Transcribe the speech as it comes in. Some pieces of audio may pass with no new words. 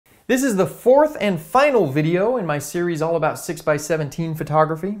This is the fourth and final video in my series all about 6x17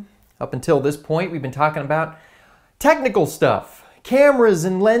 photography. Up until this point, we've been talking about technical stuff, cameras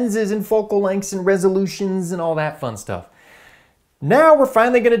and lenses and focal lengths and resolutions and all that fun stuff. Now we're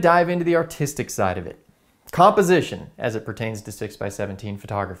finally going to dive into the artistic side of it, composition as it pertains to 6x17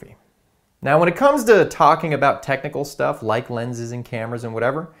 photography. Now when it comes to talking about technical stuff like lenses and cameras and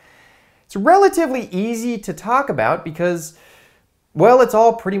whatever, it's relatively easy to talk about because, well, it's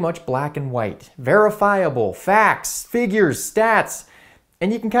all pretty much black and white, verifiable, facts, figures, stats,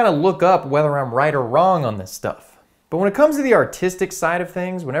 and you can kind of look up whether I'm right or wrong on this stuff. But when it comes to the artistic side of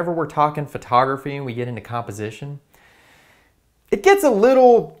things, whenever we're talking photography and we get into composition, it gets a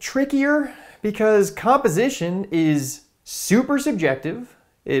little trickier because composition is super subjective.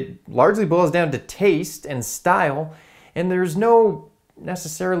 It largely boils down to taste and style, and there's no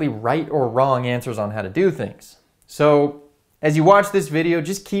necessarily right or wrong answers on how to do things. So as you watch this video,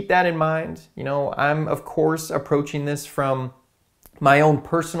 just keep that in mind. You know, I'm of course approaching this from my own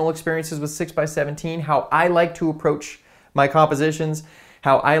personal experiences with 6x17, how I like to approach my compositions,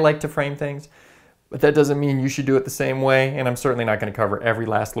 how I like to frame things. But that doesn't mean you should do it the same way, and I'm certainly not going to cover every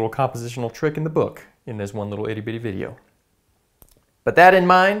last little compositional trick in the book in this one little itty bitty video. But that in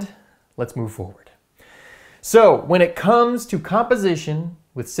mind, let's move forward. So when it comes to composition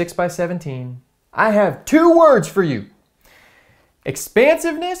with 6x17, I have two words for you: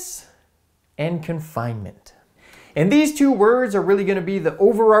 expansiveness and confinement. And these two words are really going to be the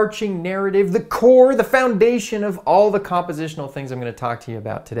overarching narrative, the core, the foundation of all the compositional things I'm going to talk to you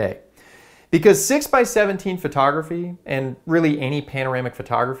about today. Because 6x17 photography, and really any panoramic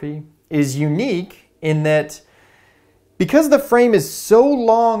photography, is unique in that because the frame is so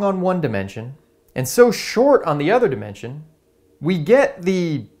long on one dimension and so short on the other dimension, we get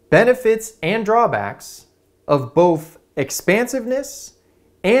the benefits and drawbacks of both expansiveness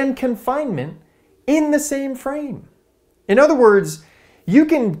and confinement in the same frame. In other words, you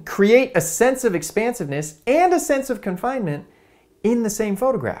can create a sense of expansiveness and a sense of confinement in the same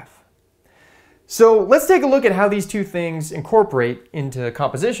photograph. So let's take a look at how these two things incorporate into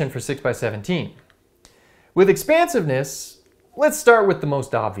composition for 6x17. With expansiveness, let's start with the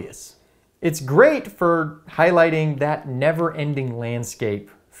most obvious. It's great for highlighting that never-ending landscape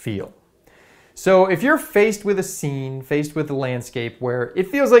feel. So if you're faced with a scene, faced with a landscape where it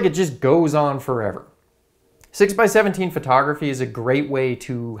feels like it just goes on forever, 6x17 photography is a great way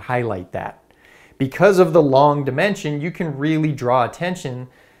to highlight that. Because of the long dimension, you can really draw attention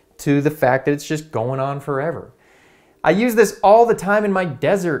to the fact that it's just going on forever. I use this all the time in my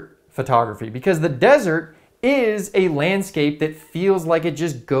desert photography because the desert is a landscape that feels like it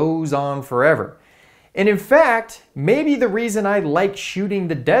just goes on forever. And in fact, maybe the reason I like shooting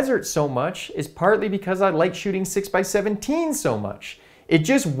the desert so much is partly because I like shooting 6x17 so much. It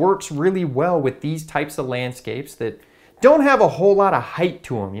just works really well with these types of landscapes that don't have a whole lot of height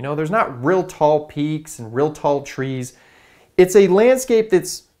to them. You know, there's not real tall peaks and real tall trees. It's a landscape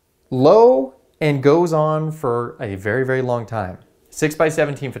that's low and goes on for a very, very long time.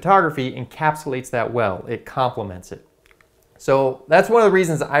 6x17 photography encapsulates that well. It complements it. So that's one of the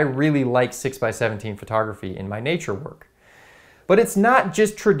reasons I really like 6x17 photography in my nature work. But it's not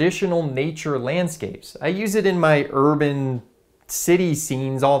just traditional nature landscapes. I use it in my urban city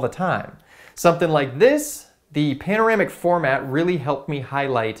scenes all the time. Something like this, the panoramic format really helped me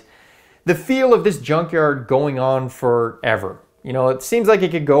highlight the feel of this junkyard going on forever. You know, it seems like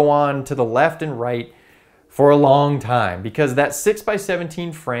it could go on to the left and right for a long time because that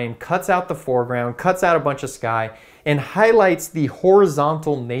 6x17 frame cuts out the foreground, cuts out a bunch of sky, and highlights the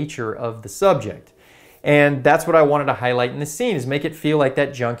horizontal nature of the subject. And that's what I wanted to highlight in the scene, is make it feel like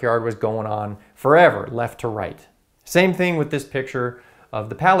that junkyard was going on forever, left to right. Same thing with this picture of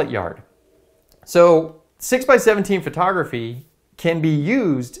the pallet yard. So 6x17 photography can be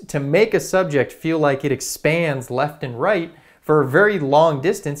used to make a subject feel like it expands left and right for a very long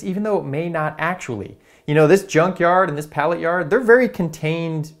distance, even though it may not actually. You know, this junkyard and this pallet yard, they're very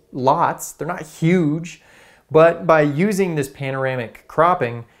contained lots. They're not huge, but by using this panoramic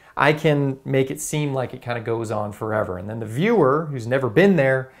cropping, I can make it seem like it kind of goes on forever. And then the viewer who's never been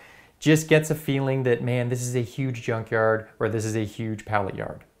there just gets a feeling that, man, this is a huge junkyard or this is a huge pallet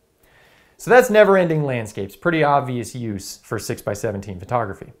yard. So that's never-ending landscapes. Pretty obvious use for 6x17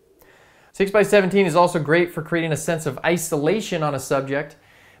 photography. 6x17 is also great for creating a sense of isolation on a subject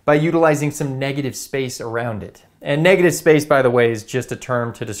by utilizing some negative space around it. And negative space, by the way, is just a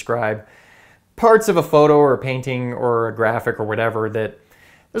term to describe parts of a photo or a painting or a graphic or whatever that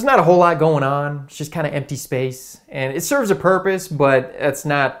there's not a whole lot going on. It's just kind of empty space. And it serves a purpose, but it's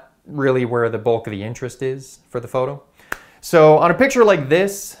not really where the bulk of the interest is for the photo. So on a picture like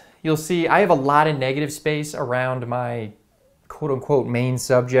this, you'll see I have a lot of negative space around my quote-unquote main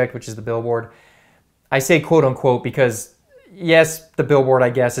subject, which is the billboard. I say quote-unquote because, yes, the billboard, I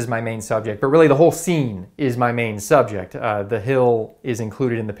guess, is my main subject, but really the whole scene is my main subject. The hill is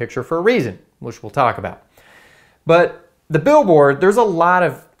included in the picture for a reason, which we'll talk about. But the billboard, there's a lot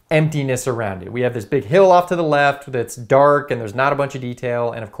of emptiness around it. We have this big hill off to the left that's dark and there's not a bunch of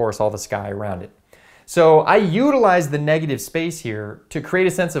detail, and of course all the sky around it. So I utilize the negative space here to create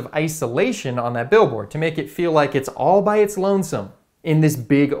a sense of isolation on that billboard, to make it feel like it's all by its lonesome in this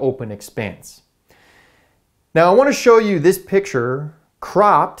big open expanse. Now I want to show you this picture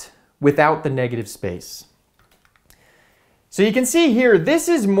cropped without the negative space. So you can see here, this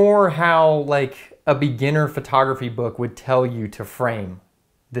is more how like a beginner photography book would tell you to frame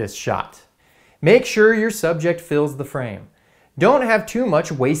this shot. Make sure your subject fills the frame. Don't have too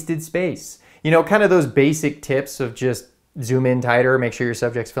much wasted space. You know, kind of those basic tips of just zoom in tighter, make sure your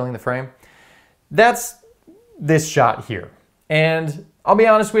subject's filling the frame. That's this shot here. And I'll be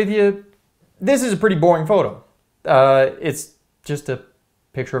honest with you, this is a pretty boring photo. It's just a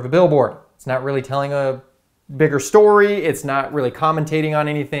picture of a billboard. It's not really telling a bigger story. It's not really commentating on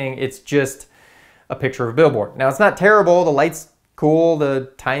anything. It's just a picture of a billboard. Now, it's not terrible. The light's cool.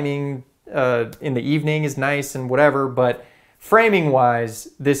 The timing in the evening is nice and whatever, but framing-wise,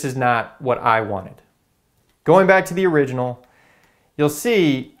 this is not what I wanted. Going back to the original, you'll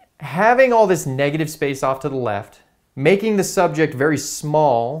see having all this negative space off to the left, making the subject very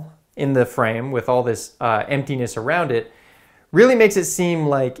small in the frame with all this emptiness around it, really makes it seem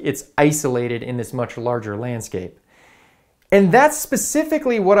like it's isolated in this much larger landscape. And that's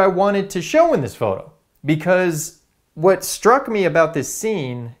specifically what I wanted to show in this photo, because what struck me about this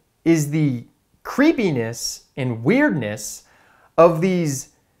scene is the creepiness and weirdness of these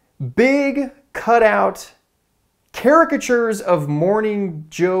big cutout caricatures of Morning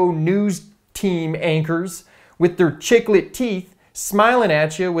Joe news team anchors with their chiclet teeth smiling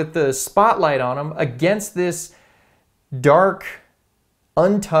at you with the spotlight on them against this dark,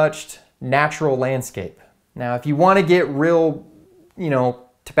 untouched, natural landscape. Now, if you want to get real,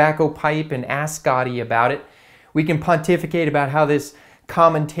 tobacco pipe and ascotty about it, we can pontificate about how this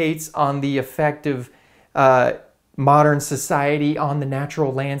commentates on the effect of modern society on the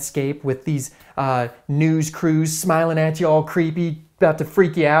natural landscape with these news crews smiling at you all creepy, about to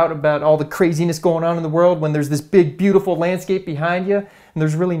freak you out about all the craziness going on in the world when there's this big, beautiful landscape behind you and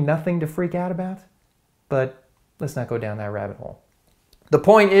there's really nothing to freak out about. But let's not go down that rabbit hole. The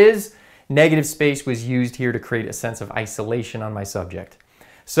point is, negative space was used here to create a sense of isolation on my subject.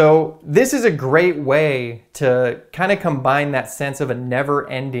 So this is a great way to kind of combine that sense of a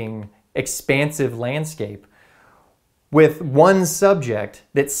never-ending, expansive landscape with one subject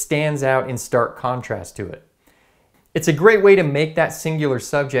that stands out in stark contrast to it. It's a great way to make that singular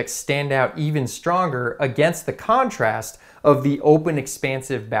subject stand out even stronger against the contrast of the open,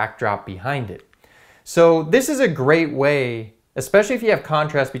 expansive backdrop behind it. So this is a great way, especially if you have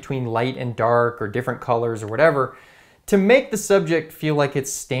contrast between light and dark or different colors or whatever, to make the subject feel like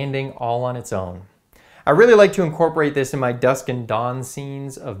it's standing all on its own. I really like to incorporate this in my dusk and dawn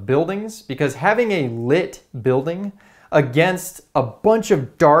scenes of buildings, because having a lit building against a bunch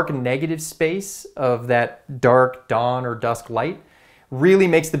of dark negative space of that dark dawn or dusk light really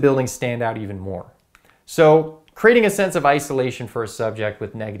makes the building stand out even more. So creating a sense of isolation for a subject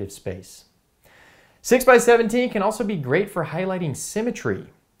with negative space. 6x17 can also be great for highlighting symmetry.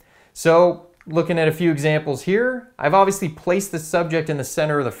 So looking at a few examples here, I've obviously placed the subject in the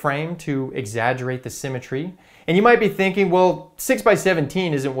center of the frame to exaggerate the symmetry. And you might be thinking, well,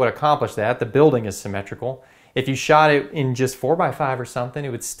 6x17 isn't what accomplished that. The building is symmetrical. If you shot it in just 4x5 or something, it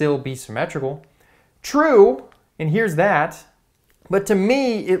would still be symmetrical. True, and here's that. But to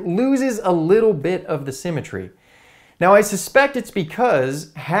me, it loses a little bit of the symmetry. Now, I suspect it's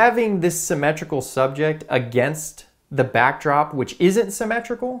because having this symmetrical subject against the backdrop, which isn't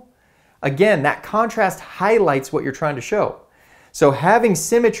symmetrical, again, that contrast highlights what you're trying to show. So having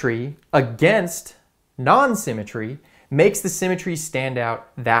symmetry against non-symmetry makes the symmetry stand out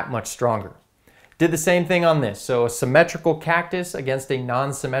that much stronger. Did the same thing on this. So a symmetrical cactus against a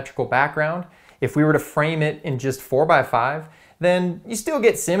non-symmetrical background. If we were to frame it in just 4x5, then you still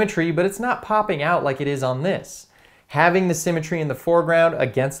get symmetry, but it's not popping out like it is on this. Having the symmetry in the foreground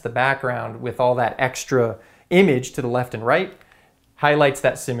against the background with all that extra image to the left and right highlights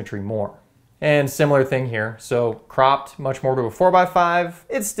that symmetry more. And similar thing here. So cropped much more to a 4x5.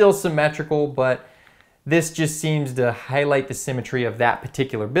 It's still symmetrical, but this just seems to highlight the symmetry of that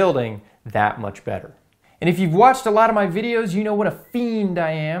particular building that much better. And if you've watched a lot of my videos, you know what a fiend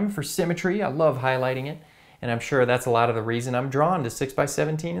I am for symmetry. I love highlighting it. And I'm sure that's a lot of the reason I'm drawn to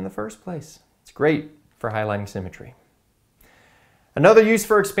 6x17 in the first place. It's great for highlighting symmetry. Another use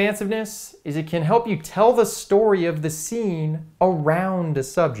for expansiveness is it can help you tell the story of the scene around a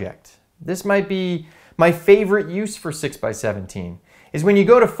subject. This might be my favorite use for 6x17, is when you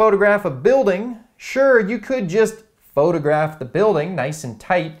go to photograph a building. Sure, you could just photograph the building nice and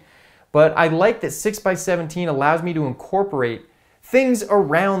tight, but I like that 6x17 allows me to incorporate things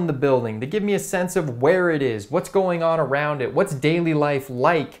around the building that give me a sense of where it is, what's going on around it, what's daily life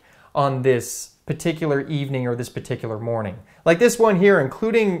like on this particular evening or this particular morning. Like this one here,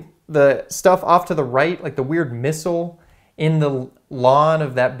 including the stuff off to the right, like the weird missile in the lawn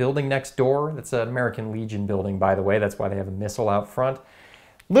of that building next door. That's an American Legion building, by the way. That's why they have a missile out front.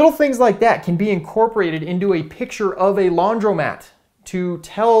 Little things like that can be incorporated into a picture of a laundromat to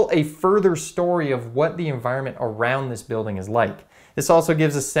tell a further story of what the environment around this building is like. This also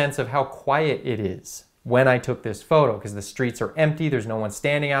gives a sense of how quiet it is when I took this photo, because the streets are empty, there's no one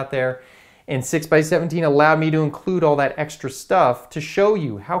standing out there. And 6x17 allowed me to include all that extra stuff to show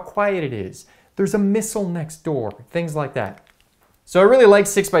you how quiet it is. There's a missile next door, things like that. So I really like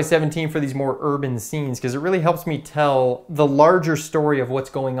 6x17 for these more urban scenes because it really helps me tell the larger story of what's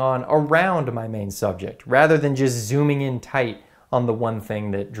going on around my main subject, rather than just zooming in tight on the one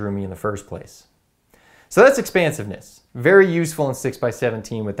thing that drew me in the first place. So that's expansiveness. Very useful in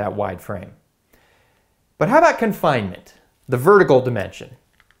 6x17 with that wide frame. But how about confinement, the vertical dimension?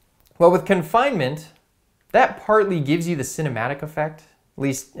 Well, with confinement, that partly gives you the cinematic effect, at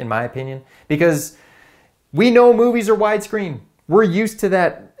least in my opinion, because we know movies are widescreen. We're used to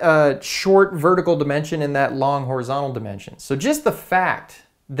that short vertical dimension and that long horizontal dimension. So just the fact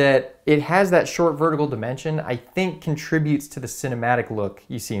that it has that short vertical dimension, I think contributes to the cinematic look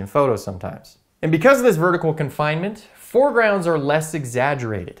you see in photos sometimes. And because of this vertical confinement, foregrounds are less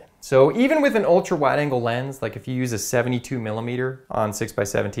exaggerated. So even with an ultra wide angle lens, like if you use a 72mm on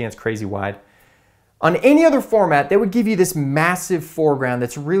 6x17, it's crazy wide. On any other format, that would give you this massive foreground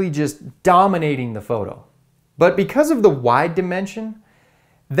that's really just dominating the photo. But because of the wide dimension,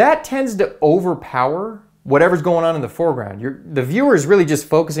 that tends to overpower whatever's going on in the foreground. The viewer is really just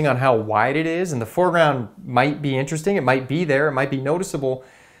focusing on how wide it is, and the foreground might be interesting, it might be there, it might be noticeable,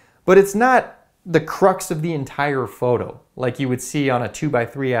 but it's not the crux of the entire photo, like you would see on a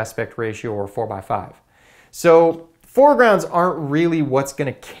 2:3 aspect ratio or 4:5. So foregrounds aren't really what's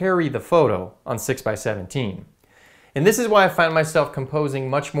going to carry the photo on 6x17. And this is why I find myself composing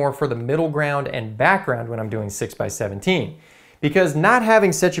much more for the middle ground and background when I'm doing 6x17. Because not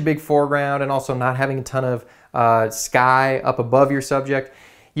having such a big foreground and also not having a ton of sky up above your subject,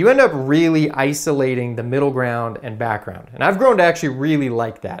 you end up really isolating the middle ground and background. And I've grown to actually really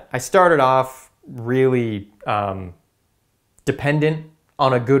like that. I started off really dependent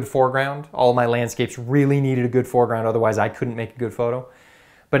on a good foreground. All my landscapes really needed a good foreground, otherwise I couldn't make a good photo.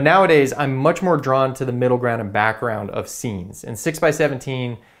 But nowadays, I'm much more drawn to the middle ground and background of scenes, and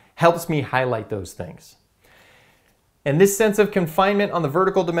 6x17 helps me highlight those things. And this sense of confinement on the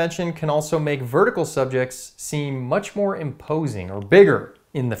vertical dimension can also make vertical subjects seem much more imposing or bigger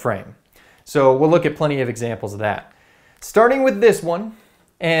in the frame. So we'll look at plenty of examples of that. Starting with this one,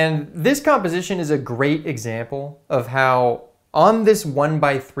 and this composition is a great example of how on this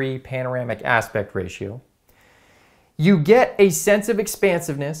 1:3 panoramic aspect ratio, you get a sense of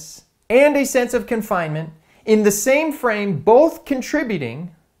expansiveness and a sense of confinement in the same frame, both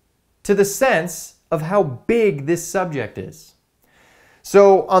contributing to the sense of how big this subject is.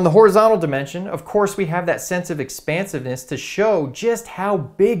 So on the horizontal dimension, of course, we have that sense of expansiveness to show just how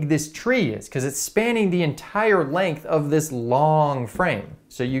big this tree is, because it's spanning the entire length of this long frame.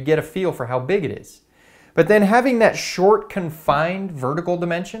 So you get a feel for how big it is. But then having that short, confined vertical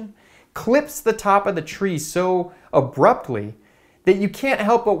dimension clips the top of the tree so abruptly that you can't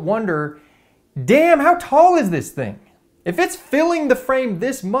help but wonder, damn, how tall is this thing? If it's filling the frame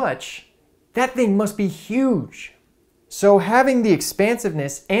this much, that thing must be huge. So having the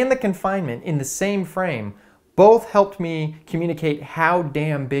expansiveness and the confinement in the same frame both helped me communicate how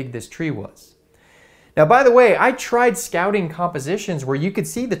damn big this tree was. Now, by the way, I tried scouting compositions where you could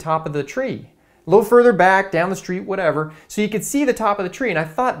see the top of the tree. A little further back, down the street, whatever, so you could see the top of the tree, and I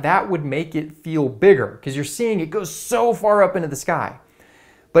thought that would make it feel bigger because you're seeing it goes so far up into the sky.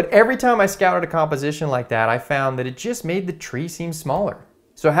 But every time I scouted a composition like that, I found that it just made the tree seem smaller.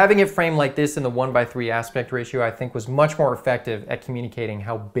 So having it framed like this in the 1:3 aspect ratio, I think was much more effective at communicating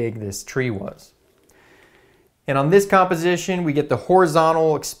how big this tree was. And on this composition, we get the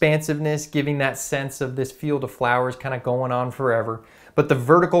horizontal expansiveness, giving that sense of this field of flowers kind of going on forever. but the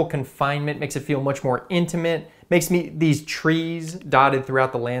vertical confinement makes it feel much more intimate, makes these trees dotted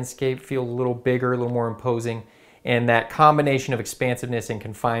throughout the landscape feel a little bigger, a little more imposing, and that combination of expansiveness and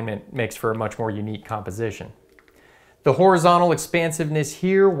confinement makes for a much more unique composition. The horizontal expansiveness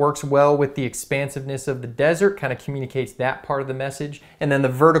here works well with the expansiveness of the desert, kind of communicates that part of the message, and then the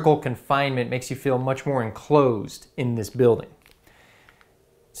vertical confinement makes you feel much more enclosed in this building.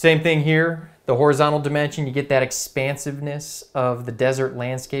 Same thing here, the horizontal dimension, you get that expansiveness of the desert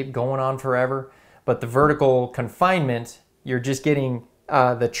landscape going on forever, but the vertical confinement, you're just getting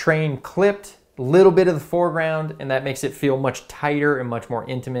the train clipped, a little bit of the foreground, and that makes it feel much tighter and much more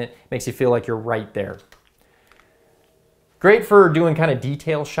intimate, makes you feel like you're right there. Great for doing kind of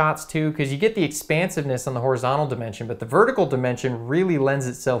detail shots too, because you get the expansiveness on the horizontal dimension, but the vertical dimension really lends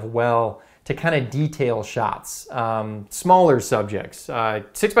itself well to kind of detail shots, smaller subjects.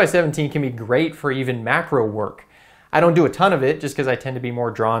 6x17 can be great for even macro work. I don't do a ton of it just because I tend to be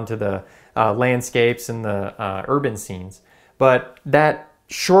more drawn to the landscapes and the urban scenes. But that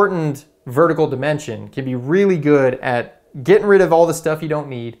shortened vertical dimension can be really good at getting rid of all the stuff you don't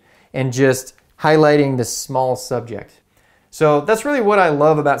need and just highlighting the small subject. So that's really what I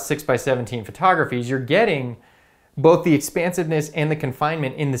love about 6x17 photography is you're getting both the expansiveness and the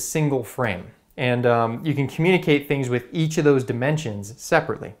confinement in the single frame. And you can communicate things with each of those dimensions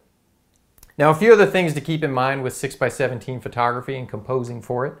separately. Now, a few other things to keep in mind with 6x17 photography and composing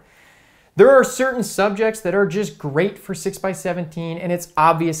for it. There are certain subjects that are just great for 6x17 and it's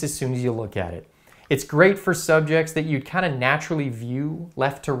obvious as soon as you look at it. It's great for subjects that you'd kind of naturally view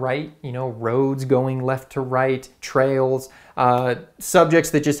left to right, you know, roads going left to right, trails, subjects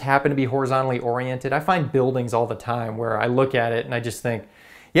that just happen to be horizontally oriented. I find buildings all the time where I look at it and I just think,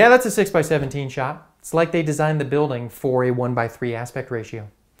 yeah, that's a 6x17 shot. It's like they designed the building for a 1:3 aspect ratio.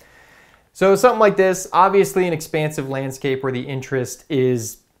 So something like this, obviously an expansive landscape where the interest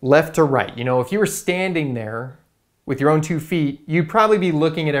is left to right. You know, if you were standing there with your own 2 feet, you'd probably be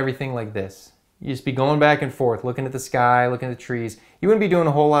looking at everything like this. You'd just be going back and forth, looking at the sky, looking at the trees. You wouldn't be doing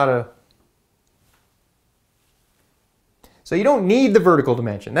a whole lot of... So you don't need the vertical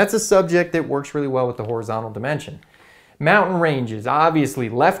dimension. That's a subject that works really well with the horizontal dimension. Mountain ranges, obviously,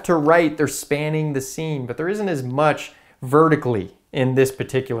 left to right, they're spanning the scene, but there isn't as much vertically in this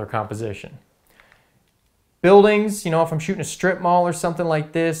particular composition. Buildings, you know, if I'm shooting a strip mall or something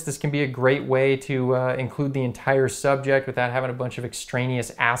like this, this can be a great way to include the entire subject without having a bunch of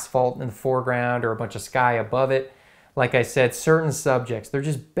extraneous asphalt in the foreground or a bunch of sky above it. Like I said, certain subjects, they're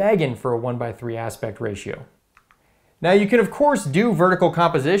just begging for a 1:3 aspect ratio. Now you can of course do vertical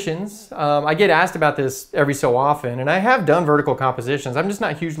compositions. I get asked about this every so often, and I have done vertical compositions. I'm just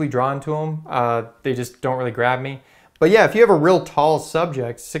not hugely drawn to them. They just don't really grab me. But yeah, if you have a real tall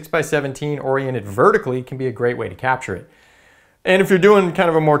subject, 6x17 oriented vertically can be a great way to capture it. And if you're doing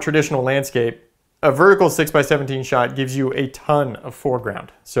kind of a more traditional landscape, a vertical 6x17 shot gives you a ton of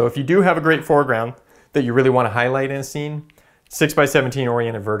foreground. So if you do have a great foreground that you really want to highlight in a scene, 6x17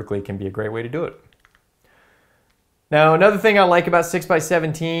 oriented vertically can be a great way to do it. Now, another thing I like about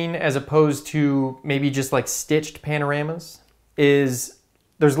 6x17 as opposed to maybe just like stitched panoramas is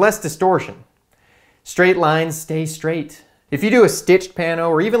there's less distortion. Straight lines stay straight. If you do a stitched pano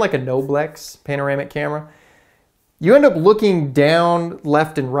or even like a Noblex panoramic camera, you end up looking down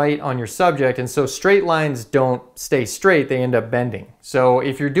left and right on your subject, and so straight lines don't stay straight, they end up bending. So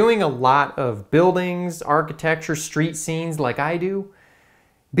if you're doing a lot of buildings, architecture, street scenes like I do,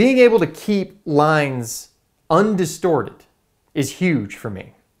 being able to keep lines undistorted is huge for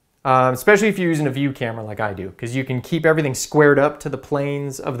me. Especially if you're using a view camera like I do, because you can keep everything squared up to the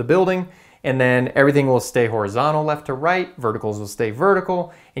planes of the building, and then everything will stay horizontal left to right, verticals will stay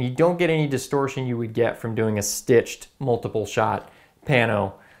vertical, and you don't get any distortion you would get from doing a stitched multiple shot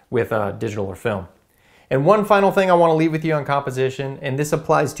pano with digital or film. And one final thing I want to leave with you on composition, and this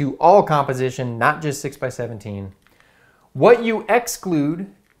applies to all composition, not just 6x17. What you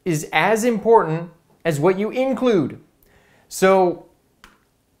exclude is as important as what you include. So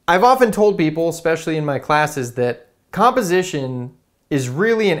I've often told people, especially in my classes, that composition is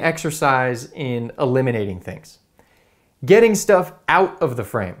really an exercise in eliminating things. Getting stuff out of the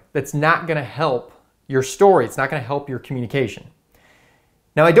frame that's not gonna help your story, it's not gonna help your communication.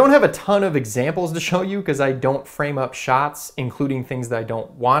 Now, I don't have a ton of examples to show you because I don't frame up shots, including things that I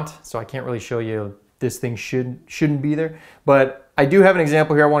don't want, so I can't really show you this thing shouldn't be there. But I do have an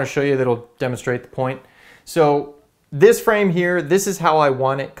example here I want to show you that'll demonstrate the point. So this frame here, this is how I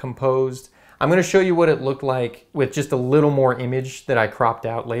want it composed. I'm going to show you what it looked like with just a little more image that I cropped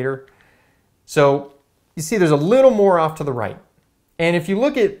out later. So you see there's a little more off to the right. And if you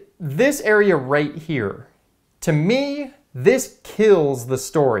look at this area right here, to me, this kills the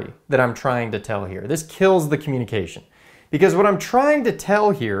story that I'm trying to tell here. This kills the communication. Because what I'm trying to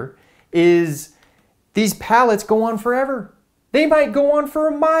tell here is these palettes go on forever. They might go on for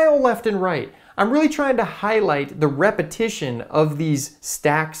a mile left and right. I'm really trying to highlight the repetition of these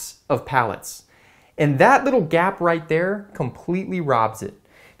stacks of palettes. And that little gap right there completely robs it.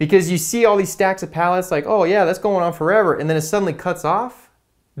 Because you see all these stacks of palettes like, oh yeah, that's going on forever, and then it suddenly cuts off.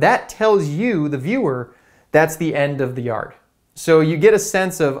 That tells you, the viewer, that's the end of the yard. So you get a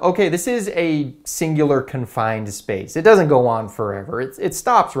sense of, okay, this is a singular confined space. It doesn't go on forever. It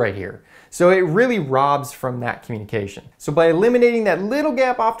stops right here. So it really robs from that communication. So by eliminating that little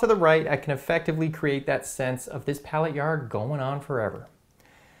gap off to the right, I can effectively create that sense of this palette yard going on forever.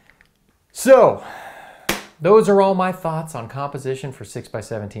 So those are all my thoughts on composition for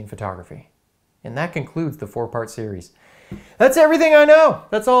 6x17 photography. And that concludes the 4-part series. That's everything I know.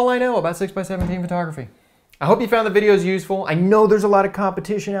 That's all I know about 6x17 photography. I hope you found the videos useful. I know there's a lot of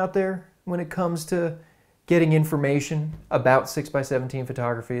competition out there when it comes to getting information about 6x17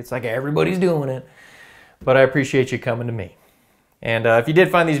 photography. It's like everybody's doing it. But I appreciate you coming to me. And if you did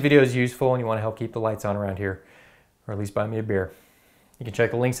find these videos useful and you want to help keep the lights on around here, or at least buy me a beer, you can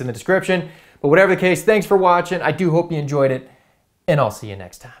check the links in the description. But whatever the case, thanks for watching. I do hope you enjoyed it, and I'll see you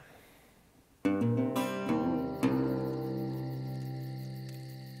next time.